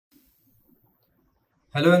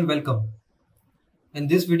Hello and welcome. In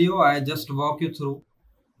this video, I just walk you through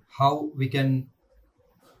how we can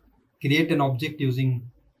create an object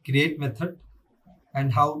using create method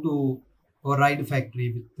and how to override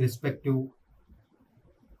factory with respect to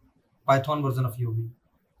Python version of UV.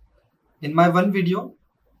 In my one video,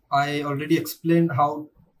 I already explained how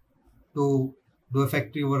to do a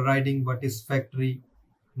factory overriding, what is factory,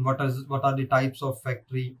 what are the types of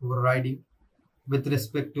factory overriding with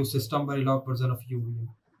respect to system Verilog version of UVM.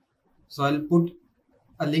 So I'll put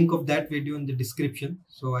a link of that video in the description.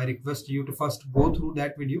 So I request you to first go through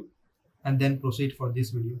that video and then proceed for this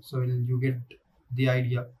video. So you get the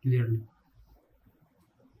idea clearly.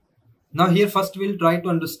 Now here first we'll try to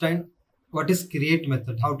understand what is create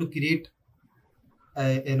method, how to create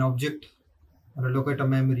an object or allocate a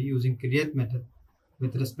memory using create method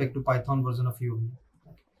with respect to Python version of UV.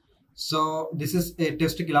 So this is a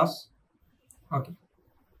test class. Okay.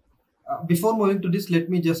 Before moving to this, let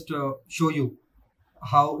me just show you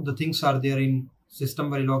how the things are there in system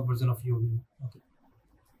Verilog version of UV. Okay.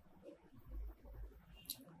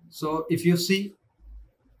 So if you see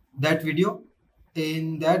that video,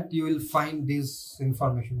 in that you will find this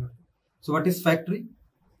information. So what is factory?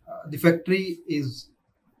 The factory is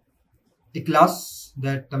a class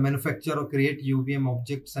that manufacture or create UVM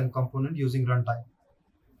objects and components using runtime,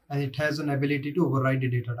 and it has an ability to override the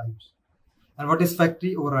data types. And what is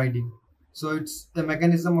factory overriding? So it's a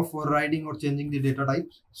mechanism of overriding or changing the data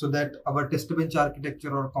types so that our test bench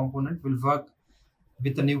architecture or component will work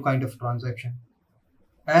with a new kind of transaction.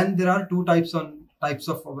 And there are two types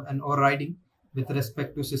of an overriding with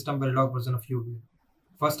respect to system Verilog version of UV.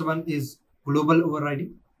 First one is global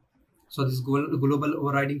overriding. So this global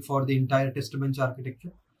overriding for the entire test bench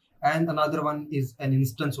architecture. And another one is an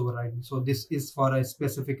instance overriding. So this is for a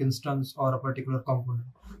specific instance or a particular component.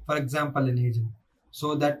 For example, an agent.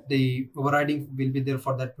 So that the overriding will be there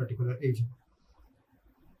for that particular agent.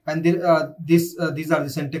 And these are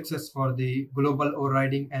the syntaxes for the global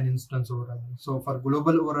overriding and instance overriding. So for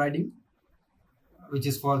global overriding, which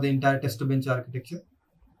is for the entire test bench architecture,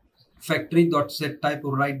 factory.set type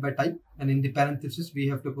override by type, and in the parenthesis we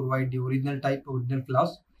have to provide the original type, original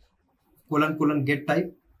class, : get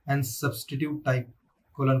type, and substitute type, :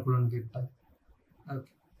 get type. Okay.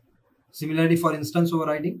 Similarly for instance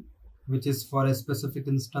overriding, which is for a specific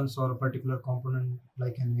instance or a particular component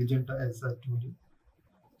like an agent, as I told you.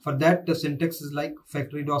 For that, the syntax is like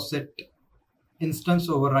factory.set instance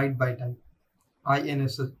override by type,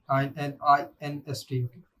 inst, okay.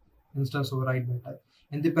 Instance override by type.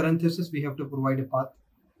 In the parenthesis, we have to provide a path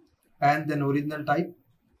and then original type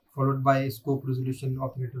followed by scope resolution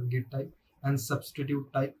operator get type and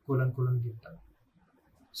substitute type : get type.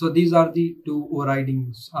 So these are the two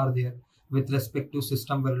overridings are there with respect to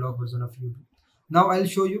system Verilog version of UV. Now I'll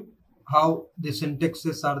show you how the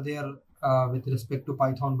syntaxes are there with respect to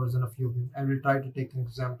Python version of UV. I will try to take an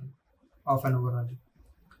example of an overriding.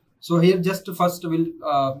 So here just first we'll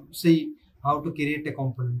see how to create a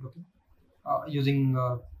component, okay, using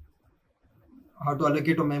how to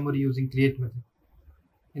allocate a memory using create method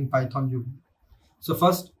in Python UV. So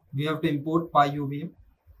first we have to import pyuvm,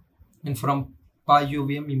 and from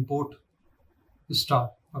pyuvm import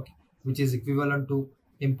star, okay, which is equivalent to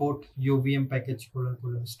import UVM package :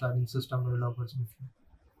 star in system Verilog version of UV.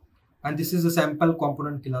 And this is a sample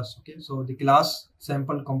component class, okay. So the class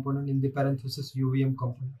sample component in the parenthesis UVM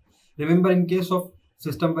component. Remember, in case of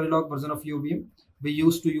system Verilog version of UVM, we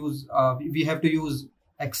have to use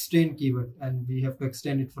extend keyword, and we have to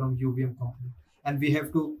extend it from UVM component, and we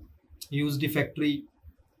have to use the factory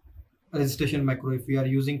registration macro. If we are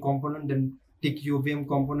using component, then tick UVM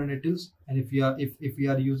component utils, and if we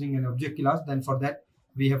are using an object class, then for that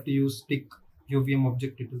we have to use tick UVM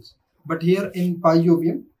object utils. But here in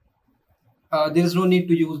pyuvm, there is no need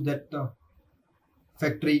to use that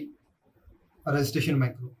factory registration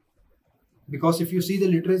macro, because if you see the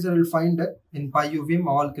literature, you will find that in pyuvm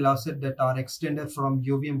all classes that are extended from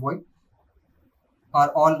UVM void are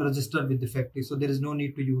all registered with the factory. So there is no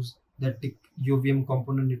need to use that tick UVM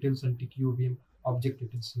component utils and tick UVM object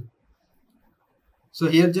utils here. So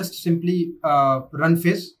here just simply run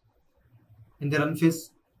phase. In the run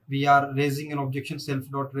phase, we are raising an objection,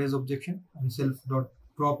 self.raise objection and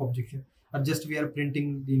self.drop objection. And just we are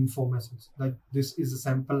printing the info message, like this is a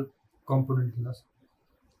sample component class.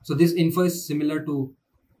 So this info is similar to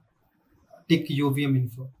tick UVM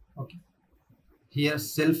info. Okay. Here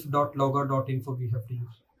self.logger.info we have to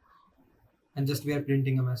use. And just we are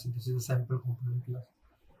printing a message. This is a sample component class.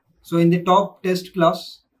 So in the top test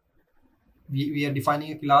class, we are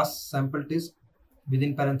defining a class sample test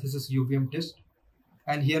within parenthesis UVM test,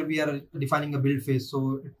 and here we are defining a build phase.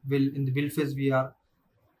 So it will, in the build phase, we are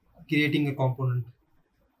creating a component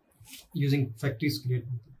using factories create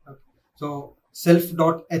method. Okay. So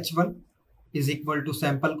self.h1 is equal to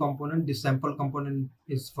sample component. This sample component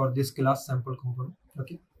is for this class sample component.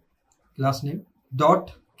 Okay, class name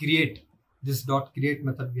dot create. This dot create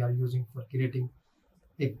method we are using for creating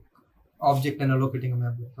a object and allocating a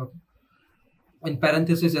memory. Okay, in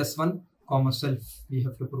parenthesis s1 comma self we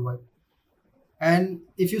have to provide. And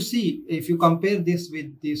if you see, if you compare this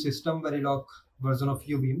with the system Verilog version of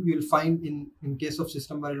UVM, you will find in case of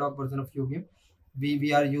system Verilog version of UVM,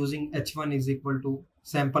 we are using h1 is equal to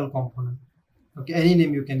sample component. Okay, any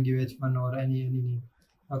name you can give h1 or any name.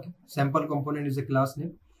 Okay, sample component is a class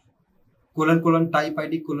name, colon type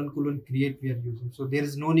id colon create we are using. So there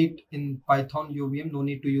is no need in Python UVM, no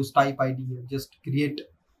need to use type id here, just create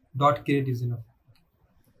dot create is enough.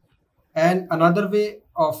 And another way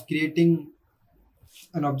of creating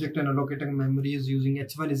an object and allocating memory is using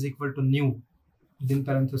h1 is equal to new within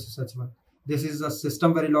parenthesis h1. This is a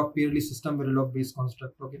system Verilog, purely system Verilog based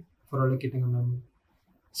construct, okay, for allocating a memory.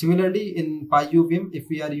 Similarly, in pyuvm, if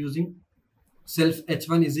we are using self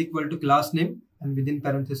h1 is equal to class name and within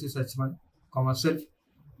parenthesis h1 comma self,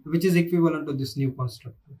 which is equivalent to this new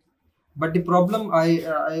construct. But the problem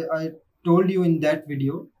I told you in that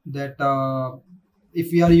video that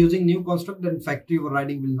if we are using new construct, then factory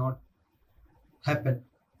overriding will not happen.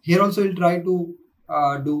 Here also we'll try to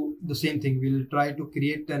do the same thing. We'll try to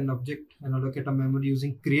create an object and allocate a memory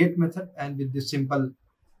using create method and with this simple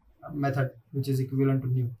method which is equivalent to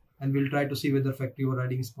new, and we'll try to see whether factory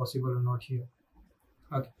overriding is possible or not here.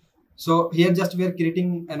 Okay, so here just we are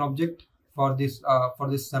creating an object for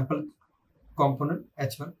this sample component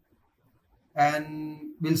h1, and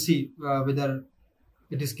we'll see whether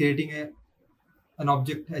it is creating an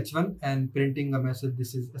object h1 and printing a message.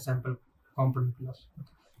 This is a sample component class.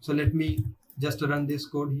 Okay. So let me just run this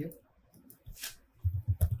code here.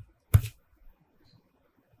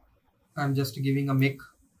 I'm just giving a make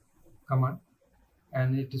command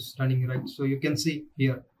and it is running, right? So you can see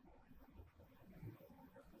here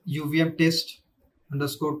UVM test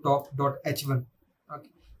underscore top dot h1. Okay,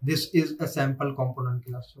 this is a sample component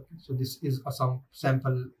class. Okay, so this is a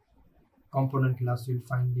sample component class. You'll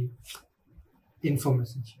find the info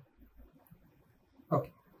message.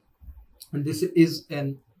 Okay, and this is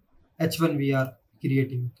an h1 we are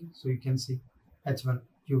creating. Okay, so you can see h1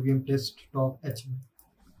 UVM test top h1.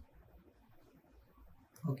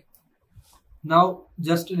 Okay, now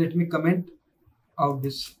just let me comment out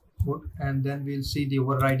this code and then we'll see the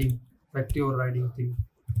overriding, factory overriding thing.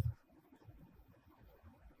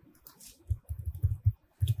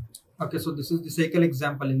 Okay, so this is the cycle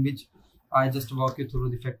example in which I just walk you through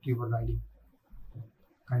the factory overriding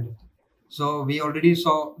kind of thing. So we already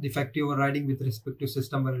saw the factory overriding with respect to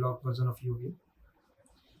system Verilog version of UVM,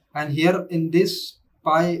 and here in this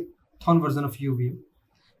Python version of UVM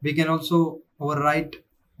we can also override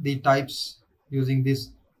the types using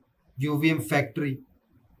this UVM factory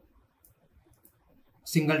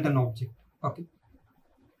singleton object. Okay,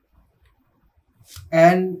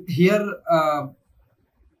 and here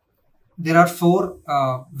there are 4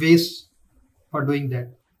 ways for doing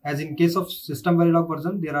that. As in case of system Verilog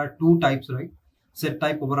version, there are 2 types, right? Set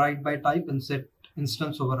type override by type and set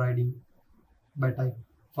instance overriding by type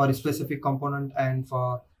for a specific component and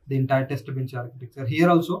for the entire test bench architecture. Here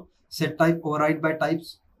also set type override by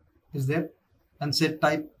types is there, and set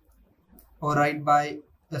type override by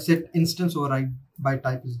set instance override by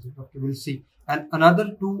type is there. Okay, we'll see. And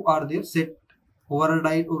another 2 are there: set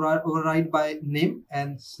override by name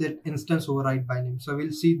and set instance override by name. So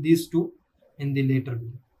we'll see these 2 in the later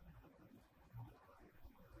video.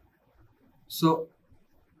 So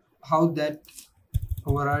how that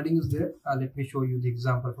overriding is there, let me show you the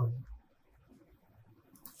example for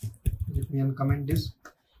that. Let me uncomment this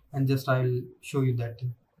and just I'll show you that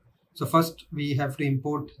thing. So first we have to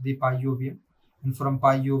import the pyuvm, and from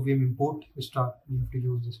pyuvm import start we have to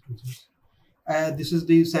use these 2 things. This is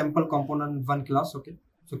the sample component 1 class. Okay,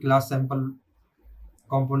 so class sample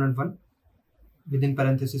component 1 within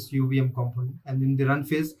parenthesis UVM component, and in the run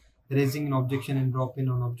phase raising an objection and drop in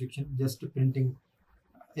on objection, just printing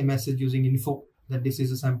a message using info that this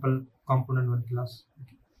is a sample component 1 class.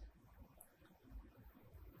 Okay.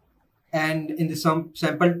 And in the sample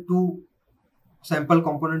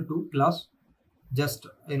component 2 class, just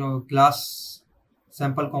class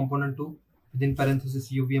sample component 2 within parenthesis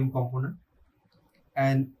UVM component,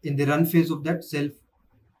 and in the run phase of that self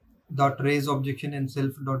dot raise objection and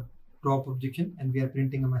self dot drop objection, and we are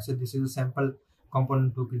printing a message this is a sample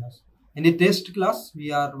component 2 class. In the test class,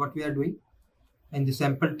 what we are doing in the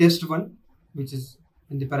sample test 1, which is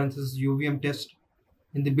in the parenthesis UVM test,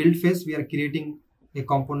 in the build phase we are creating a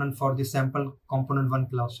component for the sample component 1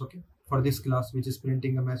 class. Okay, for this class which is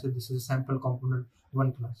printing a message, this is a sample component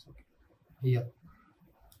 1 class. Okay, here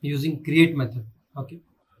using create method. Okay,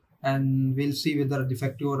 and we'll see whether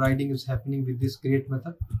defective overriding is happening with this create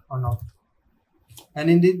method or not. And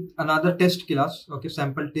in the another test class, okay,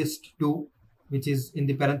 sample test 2, which is in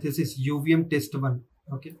the parenthesis UVM test 1.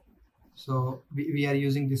 Okay, so we are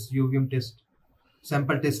using this UVM test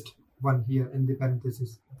sample test 1 here in the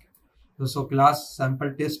parenthesis. Okay. So class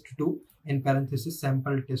sample test 2 in parenthesis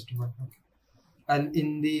sample test 1. Okay. And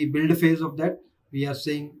in the build phase of that, we are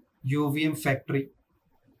saying UVM factory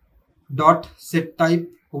dot set type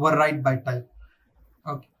override by type.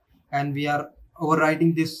 Okay, and we are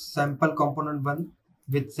overriding this sample component 1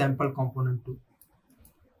 with sample component 2,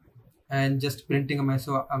 and just printing a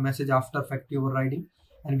message after factory overriding,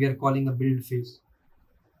 and we are calling a build phase.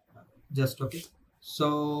 Just okay.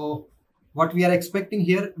 So what we are expecting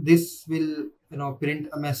here, this will print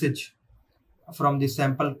a message from the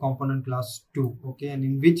sample component class 2. Okay, and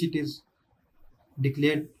in which it is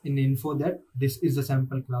declared in info that this is the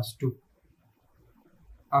sample class 2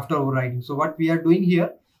 after overriding. So what we are doing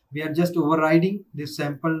here, we are just overriding this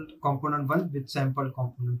sample component 1 with sample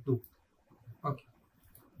component 2. Okay,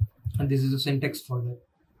 and this is the syntax for that,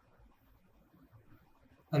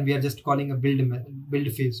 and we are just calling a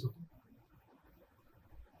build phase. Okay.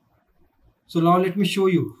 So now let me show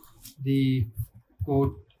you the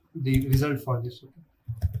code, the result for this. Okay.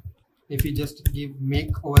 If we just give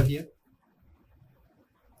make over here,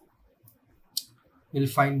 we'll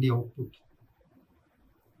find the output.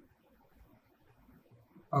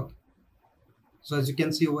 Okay, so as you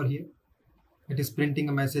can see over here, it is printing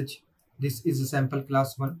a message. This is a sample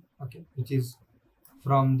class 1, okay, which is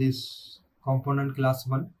from this component class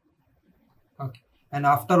 1. Okay, and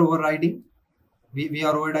after overriding, we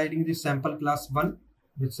are overriding this sample class 1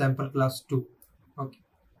 with sample class 2. Okay,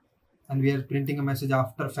 and we are printing a message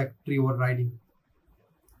after factory overriding.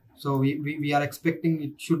 So we are expecting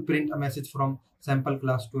it should print a message from sample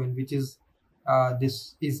class 2, and which is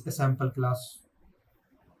this is a sample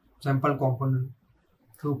component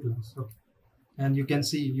 2 class. Okay, and you can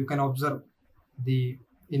see, you can observe the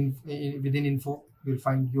within info we'll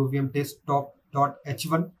find UVM test top dot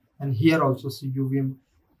h1, and here also see UVM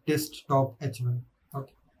test top h1.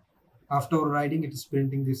 Okay, after overriding, it is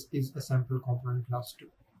printing this is a sample component class 2.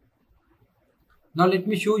 Now let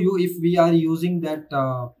me show you, if we are using that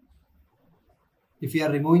if we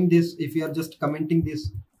are removing this, if we are just commenting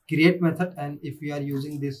this create method, and if we are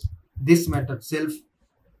using this method self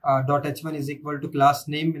dot h1 is equal to class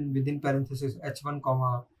name and within parenthesis h1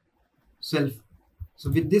 comma self. So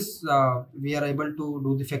with this we are able to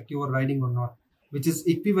do the factory overriding or not, which is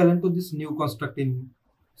equivalent to this new construct in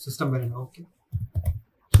system variable. Okay,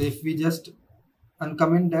 so if we just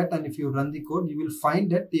uncomment that, and if you run the code, you will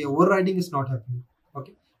find that the overriding is not happening.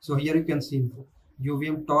 Okay, so here you can see info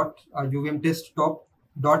UVM test top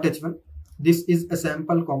dot h1. This is a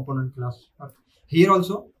sample component class. Okay. Here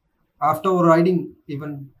also, after overriding,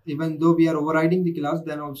 even though we are overriding the class,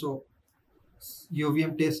 then also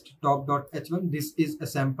UVM test top dot h1, this is a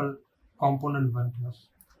sample component 1 class.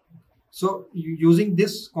 So using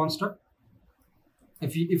this construct,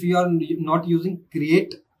 if you are not using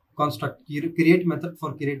create construct, create method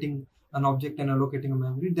for creating an object and allocating a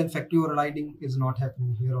memory, then factory overriding is not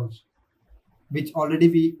happening here also, which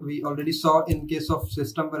already we already saw in case of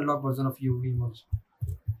system Verilog version of UVM also.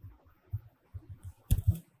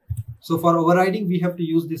 So for overriding, we have to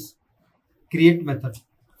use this create method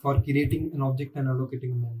for creating an object and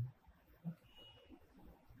allocating a memory.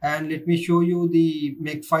 And let me show you the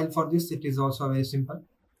make file for this. It is also very simple.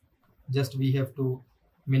 Just we have to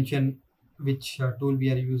mention which tool we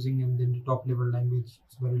are using, and then the top level language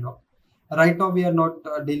is Verilog. Right now we are not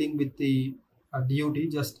dealing with the DUT,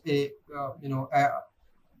 just a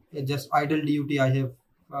just idle DUT I have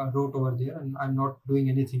wrote over there, and I'm not doing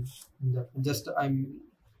anything in that. Just I'm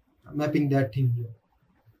mapping that thing here.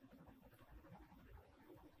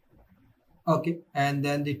 Okay, and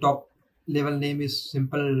then the top level name is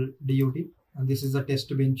simple DUT, and this is the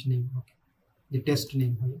test bench name. Okay, the test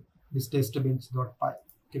name here, this test bench.py.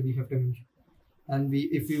 Okay, we have to mention, and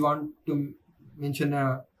if we want to mention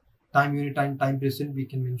a time unit and time present, we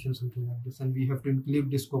can mention something like this, and we have to include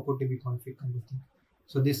this cocotb config kind of thing.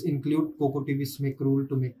 So this include cocotb's make rule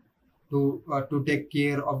to take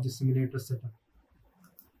care of the simulator setup.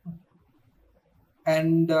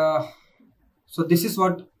 And so this is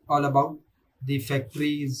what all about the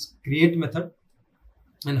factory's create method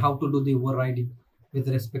and how to do the overriding with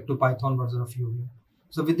respect to Python version of UVM.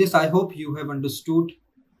 So with this, I hope you have understood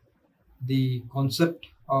the concept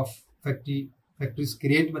of factory factory's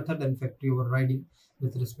create method and factory overriding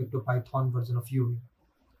with respect to Python version of UV.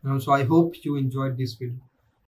 So I hope you enjoyed this video.